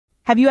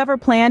Have you ever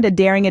planned a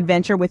daring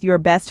adventure with your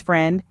best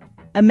friend?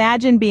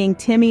 Imagine being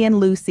Timmy and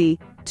Lucy,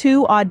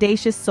 two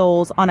audacious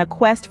souls on a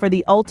quest for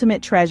the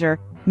ultimate treasure,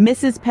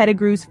 Mrs.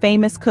 Pettigrew's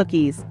famous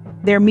cookies.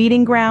 Their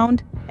meeting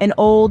ground? An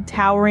old,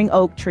 towering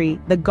oak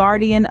tree, the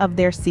guardian of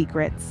their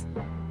secrets.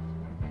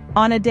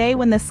 On a day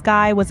when the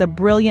sky was a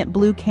brilliant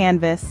blue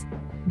canvas,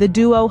 the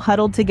duo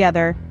huddled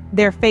together,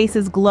 their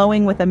faces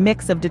glowing with a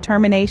mix of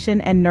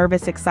determination and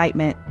nervous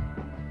excitement.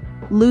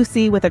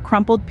 Lucy, with a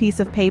crumpled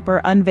piece of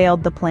paper,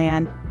 unveiled the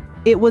plan.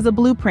 It was a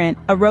blueprint,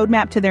 a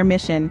roadmap to their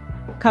mission,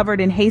 covered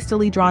in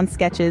hastily drawn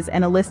sketches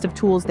and a list of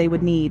tools they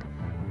would need.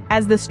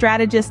 As the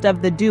strategist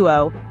of the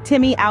duo,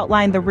 Timmy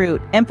outlined the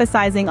route,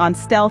 emphasizing on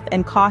stealth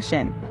and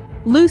caution.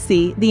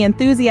 Lucy, the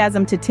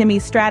enthusiasm to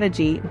Timmy's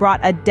strategy,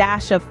 brought a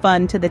dash of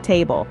fun to the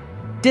table.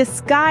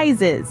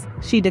 "Disguises,"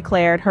 she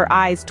declared, her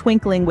eyes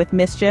twinkling with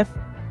mischief.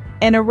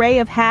 An array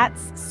of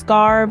hats,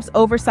 scarves,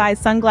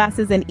 oversized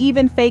sunglasses, and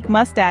even fake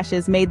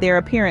mustaches made their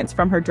appearance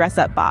from her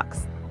dress-up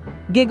box.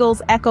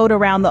 Giggles echoed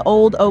around the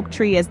old oak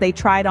tree as they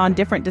tried on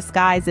different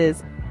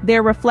disguises,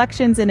 their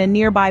reflections in a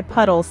nearby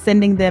puddle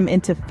sending them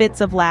into fits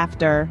of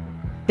laughter.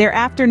 Their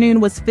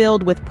afternoon was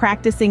filled with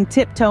practicing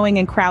tiptoeing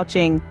and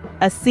crouching,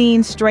 a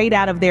scene straight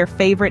out of their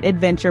favorite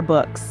adventure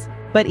books.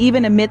 But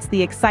even amidst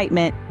the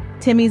excitement,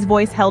 Timmy's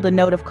voice held a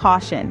note of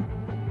caution.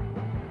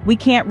 "We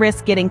can't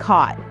risk getting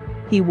caught,"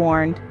 he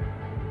warned.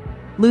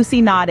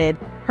 Lucy nodded,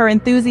 her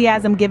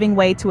enthusiasm giving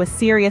way to a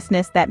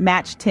seriousness that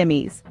matched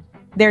Timmy's.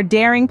 Their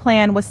daring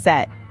plan was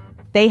set.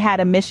 They had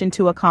a mission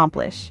to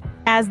accomplish.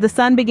 As the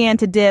sun began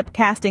to dip,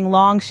 casting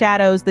long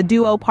shadows, the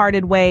duo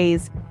parted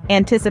ways,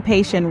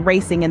 anticipation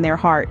racing in their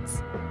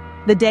hearts.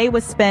 The day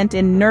was spent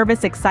in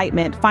nervous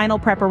excitement, final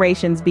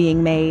preparations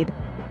being made.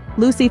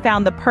 Lucy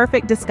found the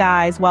perfect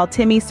disguise while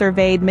Timmy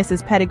surveyed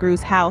Mrs.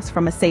 Pettigrew's house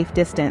from a safe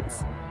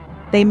distance.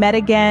 They met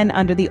again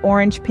under the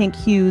orange-pink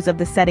hues of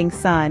the setting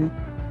sun,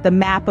 the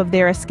map of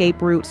their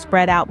escape route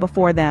spread out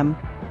before them.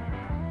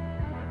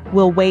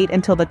 "We'll wait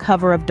until the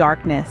cover of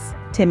darkness,"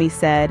 Timmy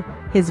said,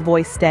 his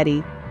voice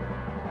steady.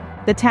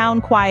 The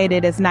town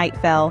quieted as night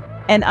fell,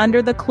 and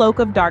under the cloak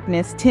of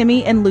darkness,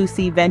 Timmy and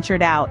Lucy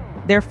ventured out,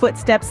 their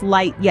footsteps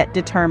light yet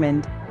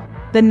determined.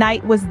 The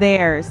night was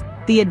theirs,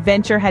 the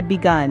adventure had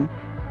begun.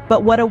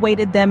 But what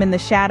awaited them in the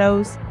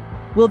shadows?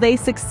 Will they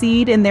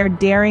succeed in their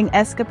daring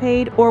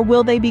escapade, or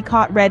will they be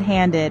caught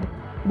red-handed?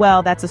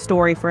 Well, that's a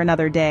story for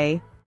another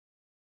day.